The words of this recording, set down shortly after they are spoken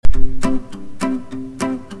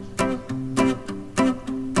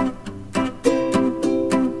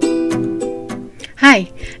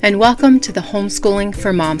and welcome to the Homeschooling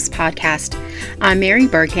for Moms podcast. I'm Mary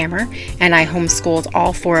Berghammer, and I homeschooled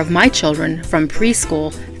all 4 of my children from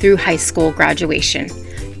preschool through high school graduation.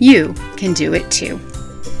 You can do it too.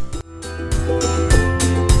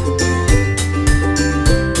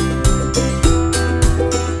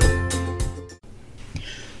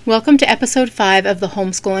 Welcome to episode 5 of the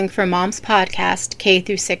Homeschooling for Moms podcast, K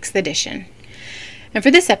through 6th edition. And for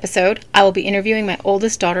this episode, I will be interviewing my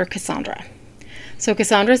oldest daughter, Kassandra. So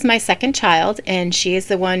Kassandra is my second child, and she is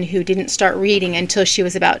the one who didn't start reading until she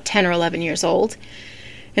was about 10 or 11 years old.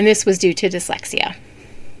 And this was due to dyslexia.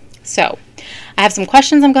 So I have some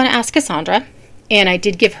questions I'm going to ask Kassandra, and I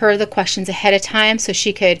did give her the questions ahead of time so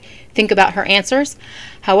she could think about her answers.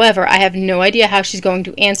 However, I have no idea how she's going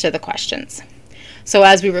to answer the questions. So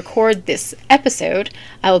as we record this episode,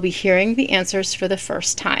 I will be hearing the answers for the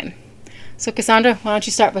first time. So Kassandra, why don't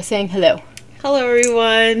you start by saying hello? Hello,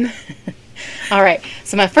 everyone. All right,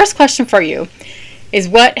 so my first question for you is,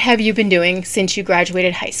 what have you been doing since you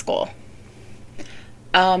graduated high school?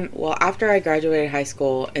 Well, after I graduated high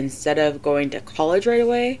school, instead of going to college right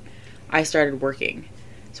away, I started working.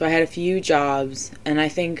 So I had a few jobs, and I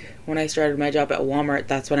think when I started my job at Walmart,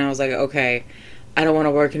 that's when I was like, okay, I don't want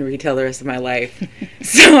to work in retail the rest of my life.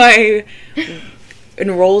 So I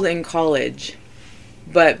enrolled in college,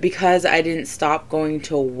 but because I didn't stop going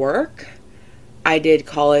to work, I did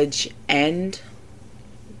college and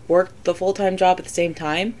worked the full-time job at the same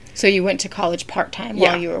time. So you went to college part-time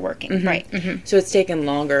while you were working, mm-hmm. right? Mm-hmm. So it's taken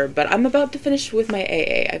longer, but I'm about to finish with my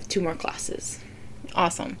AA. I have 2 more classes.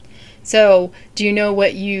 Awesome. So do you know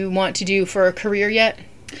what you want to do for a career yet?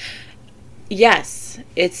 Yes.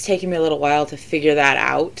 It's taken me a little while to figure that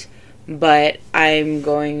out, but I'm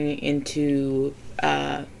going into,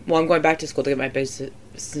 I'm going back to school to get my business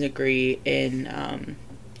degree in,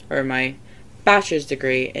 or my bachelor's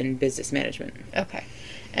degree in business management. Okay.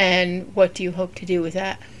 And what do you hope to do with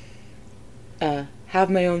that?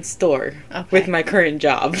 Have my own store with my current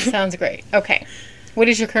job. Sounds great. Okay. What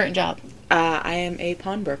is your current job? I am a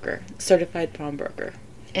pawnbroker, certified pawnbroker.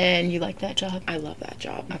 And you like that job? I love that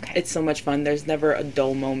job. Okay. It's so much fun. There's never a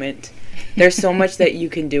dull moment. There's so much that you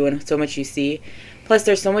can do and so much you see. Plus,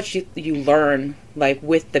 there's so much you learn, like,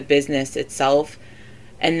 with the business itself.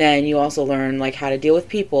 And then you also learn, like, how to deal with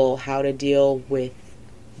people, how to deal with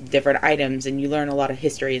different items, and you learn a lot of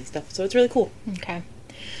history and stuff. So it's really cool. Okay.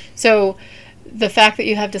 So the fact that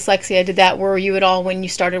you have dyslexia, did that worry you at all when you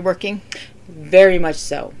started working? Very much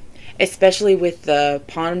so. Especially with the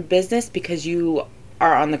pawn business, because you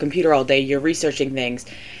are on the computer all day, you're researching things.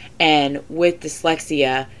 And with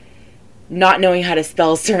dyslexia, not knowing how to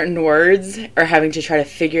spell certain words or having to try to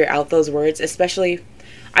figure out those words, especially,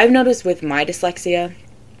 I've noticed with my dyslexia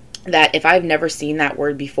that if I've never seen that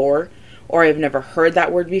word before or I've never heard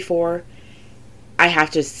that word before, I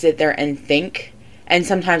have to sit there and think. And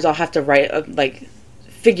sometimes I'll have to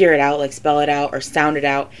figure it out, like spell it out or sound it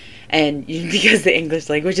out. And because the English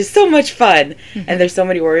language is so much fun and there's so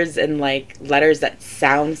many words and like letters that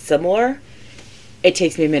sound similar, it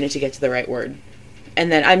takes me a minute to get to the right word.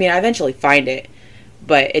 And then, I eventually find it,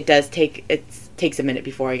 but it takes a minute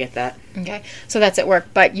before I get that. Okay. So that's at work,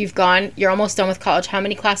 but you're almost done with college. How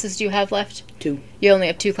many classes do you have left? 2. You only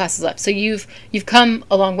have 2 classes left. So you've come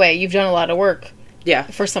a long way. You've done a lot of work. Yeah.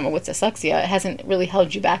 For someone with dyslexia, it hasn't really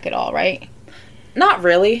held you back at all, right? Not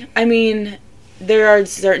really. There are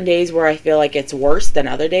certain days where I feel like it's worse than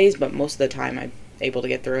other days, but most of the time I'm able to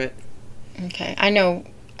get through it. Okay. I know.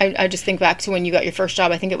 I just think back to when you got your first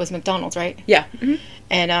job. I think it was McDonald's, right? Yeah. Mm-hmm.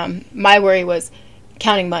 And my worry was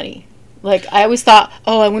counting money. Like, I always thought,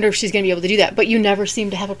 I wonder if she's going to be able to do that. But you never seem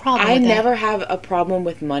to have a problem with that. I never have a problem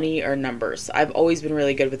with money or numbers. I've always been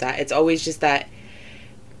really good with that. It's always just that,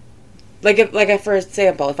 for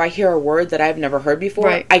example, if I hear a word that I've never heard before,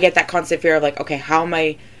 right, I get that constant fear of like, okay, how am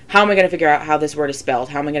I going to figure out how this word is spelled?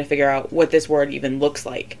 How am I going to figure out what this word even looks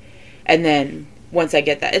like? And then once I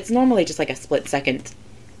get that, it's normally just like a split second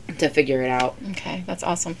to figure it out. Okay, that's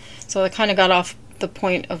awesome. So I kind of got off the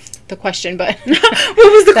point of the question, but what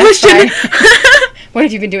was the question? What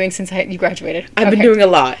have you been doing since you graduated? I've been doing a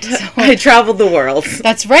lot. So, I traveled the world.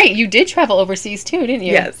 That's right. You did travel overseas too, didn't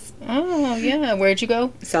you? Yes. Oh, yeah. Where'd you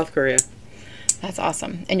go? South Korea. That's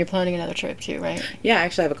awesome. And you're planning another trip too, right? Yeah,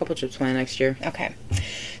 actually I have a couple trips planned next year. Okay.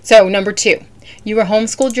 So, number 2. You were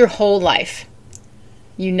homeschooled your whole life.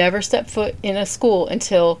 You never stepped foot in a school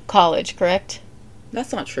until college, correct?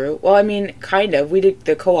 That's not true. Well, kind of. We did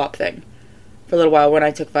the co-op thing for a little while when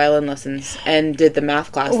I took violin lessons and did the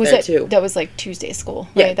math class too. That was like Tuesday school,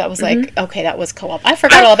 right? Yeah. That was okay, that was co-op. I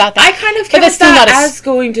forgot all about that. I kind of count that as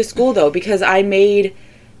going to school, though, because I made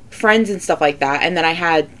friends and stuff like that, and then I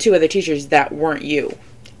had 2 other teachers that weren't you.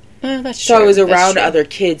 That's true. So I was around other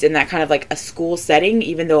kids in that kind of like a school setting,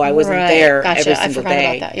 even though I wasn't there every single day. I forgot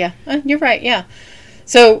about that, yeah. You're right, yeah.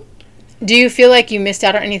 So, do you feel like you missed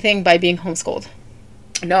out on anything by being homeschooled?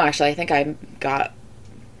 No, actually, I think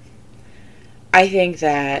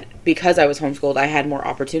that because I was homeschooled, I had more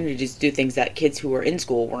opportunities to do things that kids who were in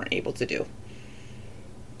school weren't able to do.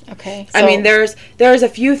 Okay. I mean, there's a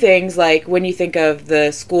few things, like when you think of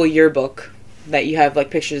the school yearbook, that you have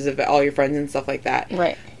like pictures of all your friends and stuff like that.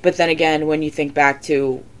 Right. But then again, when you think back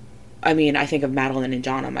to, I mean, I think of Madeline and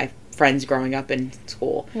Jonna, my friends growing up in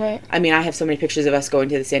school. Right. I mean, I have so many pictures of us going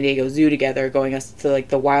to the San Diego Zoo together, going us to like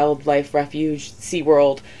the Wildlife Refuge,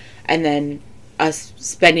 SeaWorld, and then us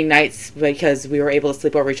spending nights because we were able to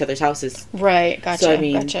sleep over each other's houses. Right, gotcha. So, I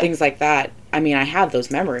mean, things like that. I mean, I have those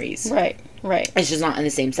memories. Right. It's just not in the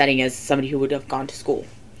same setting as somebody who would have gone to school.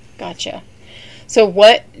 Gotcha. So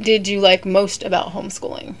what did you like most about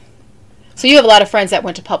homeschooling? So you have a lot of friends that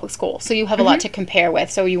went to public school, so you have a lot to compare with.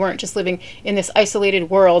 So you weren't just living in this isolated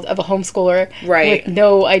world of a homeschooler with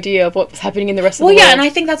no idea of what was happening in the rest of the world. Well, yeah, and I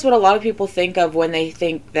think that's what a lot of people think of when they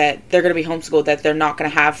think that they're going to be homeschooled, that they're not going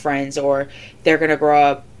to have friends or they're going to grow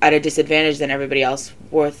up at a disadvantage than everybody else.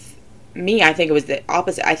 With me, I think it was the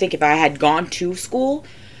opposite. I think if I had gone to school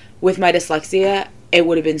with my dyslexia, it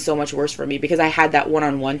would have been so much worse for me because I had that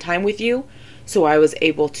one-on-one time with you, so I was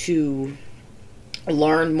able to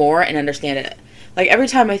learn more and understand it. Like, every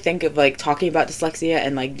time I think of, like, talking about dyslexia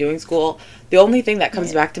and, like, doing school, the only thing that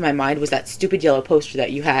comes back to my mind was that stupid yellow poster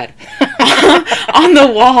that you had on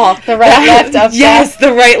the wall. The right, left, up, yes,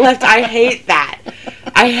 the right, left. I hate that.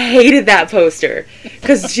 I hated that poster.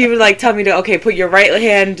 Because she would, like, tell me to, okay, put your right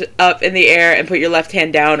hand up in the air and put your left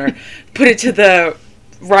hand down, or put it to the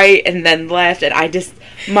right and then left, and I just,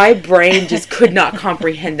 my brain just could not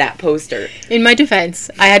comprehend that poster. In my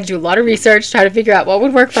defense, I had to do a lot of research, try to figure out what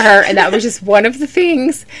would work for her, and that was just one of the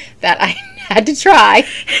things that I had to try.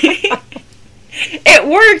 It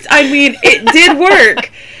worked. I mean, it did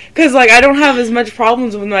work. Because, like, I don't have as much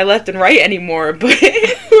problems with my left and right anymore, but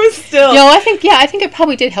it was still... No, I think it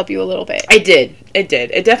probably did help you a little bit. It did.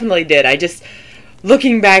 It definitely did. I just...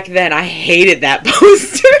 Looking back then, I hated that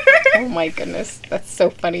poster. Oh my goodness. That's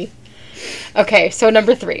so funny. Okay, so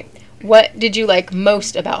number 3. What did you like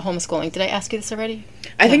most about homeschooling? Did I ask you this already?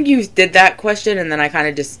 I think you did that question, and then I kind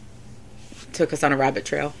of just took us on a rabbit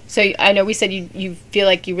trail. So I know we said you feel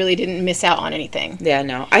like you really didn't miss out on anything. Yeah,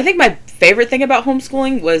 no. I think my favorite thing about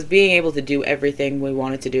homeschooling was being able to do everything we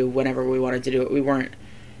wanted to do whenever we wanted to do it. We weren't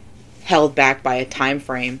held back by a time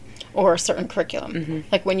frame. Or a certain curriculum. Mm-hmm.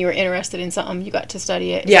 Like when you were interested in something, you got to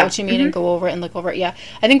study it. Is that what you mean? And go over it and look over it. Yeah.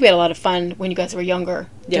 I think we had a lot of fun when you guys were younger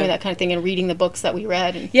doing that kind of thing and reading the books that we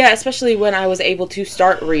read. And yeah, especially when I was able to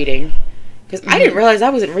start reading. Because I didn't realize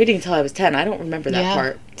I wasn't reading until I was 10. I don't remember that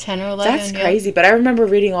part. 10 or 11. That's crazy. But I remember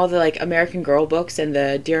reading all the, like, American Girl books and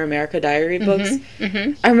the Dear America Diary books.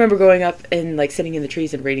 Mm-hmm. I remember going up and, like, sitting in the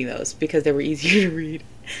trees and reading those because they were easier to read.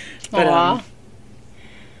 But,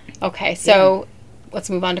 okay, so let's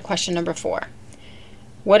move on to question number 4.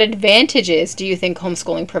 What advantages do you think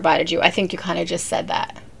homeschooling provided you? I think you kind of just said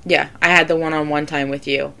that. Yeah, I had the one-on-one time with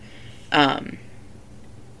you. And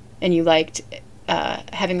you liked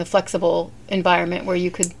having the flexible environment where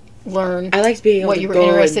you could learn I liked being able what to you were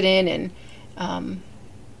interested in and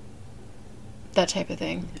that type of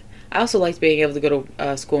thing. I also liked being able to go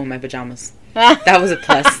to school in my pajamas. That was a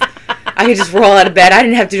plus. I could just roll out of bed. I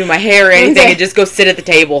didn't have to do my hair or anything and just go sit at the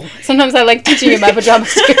table. Sometimes I like teaching in my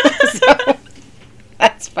pajamas too, so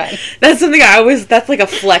that's fun. That's something that's like a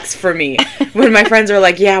flex for me. When my friends are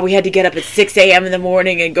like, yeah, we had to get up at 6 a.m. in the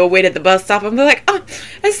morning and go wait at the bus stop. I'm like, oh,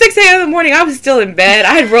 at 6 a.m. in the morning, I was still in bed.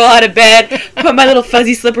 I'd roll out of bed, put my little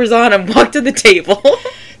fuzzy slippers on, and walk to the table.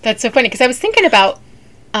 That's so funny, because I was thinking about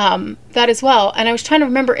that as well, and I was trying to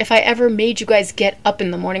remember if I ever made you guys get up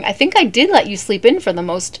in the morning. I think I did let you sleep in for the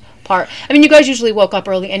most part. I mean, you guys usually woke up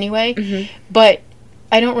early anyway, but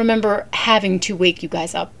I don't remember having to wake you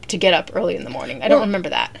guys up to get up early in the morning. I don't remember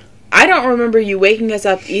that. I don't remember you waking us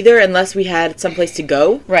up either unless we had someplace to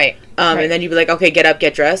go. Right. And then you'd be like, okay, get up,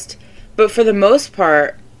 get dressed. But for the most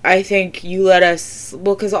part, I think you let us...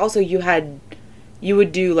 Well, because also you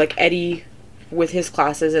would do, like, Eddie with his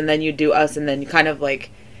classes, and then you'd do us, and then you kind of, like...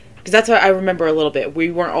 Because that's what I remember a little bit.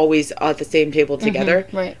 We weren't always at the same table together.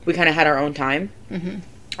 Right. We kind of had our own time.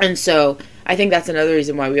 And so I think that's another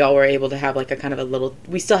reason why we all were able to have, like, a kind of a little...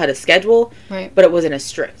 We still had a schedule, but it wasn't as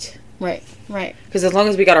strict. Right. Because as long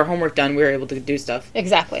as we got our homework done, we were able to do stuff.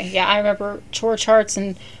 Exactly. Yeah, I remember chore charts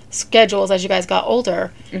and schedules as you guys got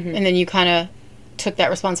older, and then you kind of took that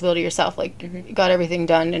responsibility yourself. Like, you got everything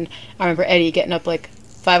done, and I remember Eddie getting up, like,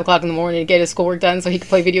 5 o'clock in the morning to get his schoolwork done so he could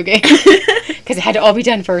play video games. because it had to all be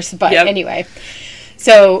done first. But Yep. anyway,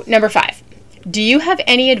 so number 5. Do you have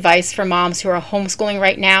any advice for moms who are homeschooling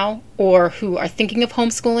right now or who are thinking of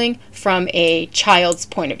homeschooling from a child's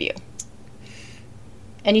point of view?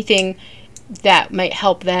 Anything that might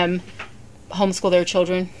help them homeschool their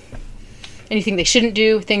children? Anything they shouldn't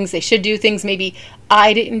do, things they should do, things maybe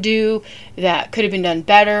I didn't do that could have been done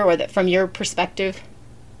better, or that from your perspective?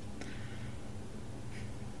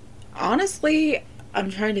 Honestly,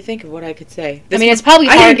 I'm trying to think of what I could say. It's probably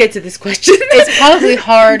hard. I didn't get to this question. It's probably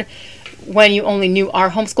hard when you only knew our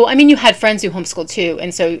homeschool. I mean, you had friends who homeschooled too,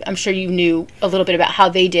 and so I'm sure you knew a little bit about how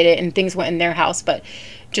they did it and things went in their house, but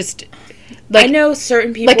just... I know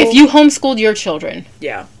certain people... Like, if you homeschooled your children,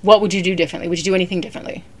 yeah, what would you do differently? Would you do anything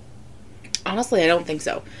differently? Honestly, I don't think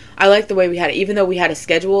so. I like the way we had it. Even though we had a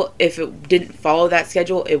schedule, if it didn't follow that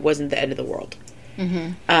schedule, it wasn't the end of the world.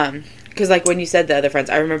 Because, like, when you said the other friends,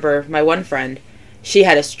 I remember my one friend, she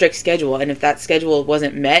had a strict schedule, and if that schedule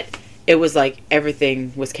wasn't met, it was like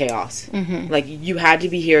everything was chaos. Like, you had to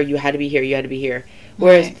be here, you had to be here, you had to be here.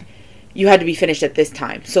 Whereas... Right. You had to be finished at this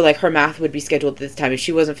time. So, like, her math would be scheduled at this time. If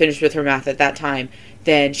she wasn't finished with her math at that time,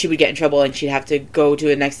 then she would get in trouble and she'd have to go to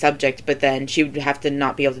the next subject, but then she would have to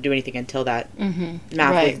not be able to do anything until that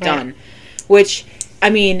math was done. Which, I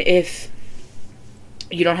mean, if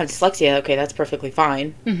you don't have dyslexia, okay, that's perfectly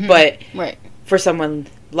fine. But for someone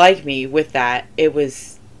like me with that, it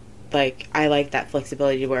was, like, I like that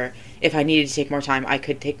flexibility where if I needed to take more time, I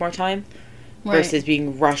could take more time versus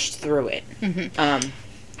being rushed through it.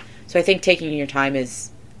 So I think taking your time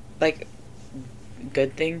is, like, a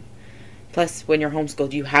good thing. Plus, when you're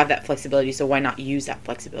homeschooled, you have that flexibility, so why not use that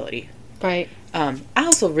flexibility? Right. I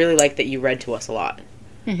also really like that you read to us a lot.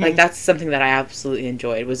 Like, that's something that I absolutely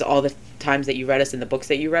enjoyed, was all the times that you read us and the books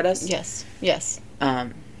that you read us. Yes.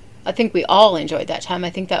 I think we all enjoyed that time. I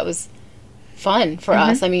think that was fun for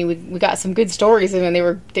us. I mean, we got some good stories, and they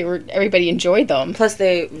were everybody enjoyed them. Plus,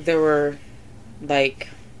 there were, like...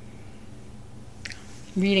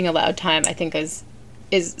 Reading aloud time, I think, is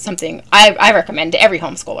something I recommend to every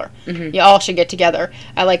homeschooler. You all should get together.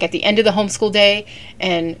 I like at the end of the homeschool day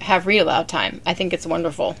and have read aloud time. I think it's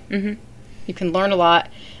wonderful. You can learn a lot.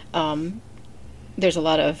 There's a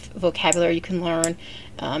lot of vocabulary you can learn,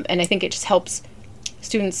 and I think it just helps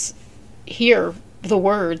students hear the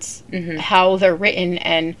words, how they're written,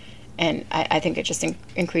 and I think it just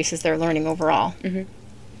increases their learning overall.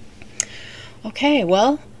 Okay,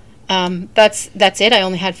 well. That's it. I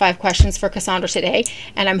only had 5 questions for Kassandra today,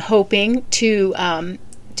 and I'm hoping to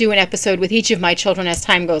do an episode with each of my children as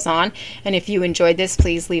time goes on. And if you enjoyed this,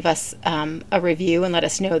 please leave us a review and let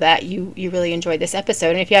us know that you really enjoyed this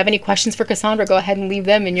episode. And if you have any questions for Kassandra, go ahead and leave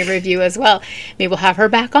them in your review as well. Maybe we'll have her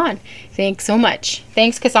back on. Thanks so much.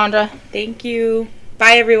 Thanks, Kassandra. Thank you.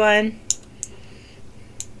 Bye, everyone.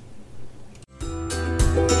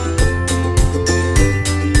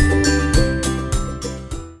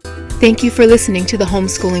 Thank you for listening to the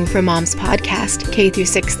Homeschooling for Moms podcast, K through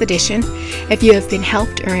 6th edition. If you have been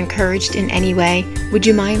helped or encouraged in any way, would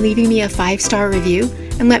you mind leaving me a 5-star review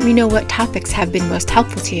and let me know what topics have been most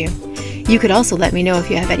helpful to you? You could also let me know if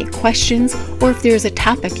you have any questions or if there is a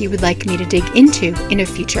topic you would like me to dig into in a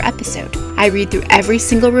future episode. I read through every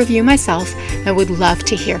single review myself and would love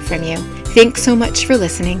to hear from you. Thanks so much for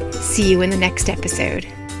listening. See you in the next episode.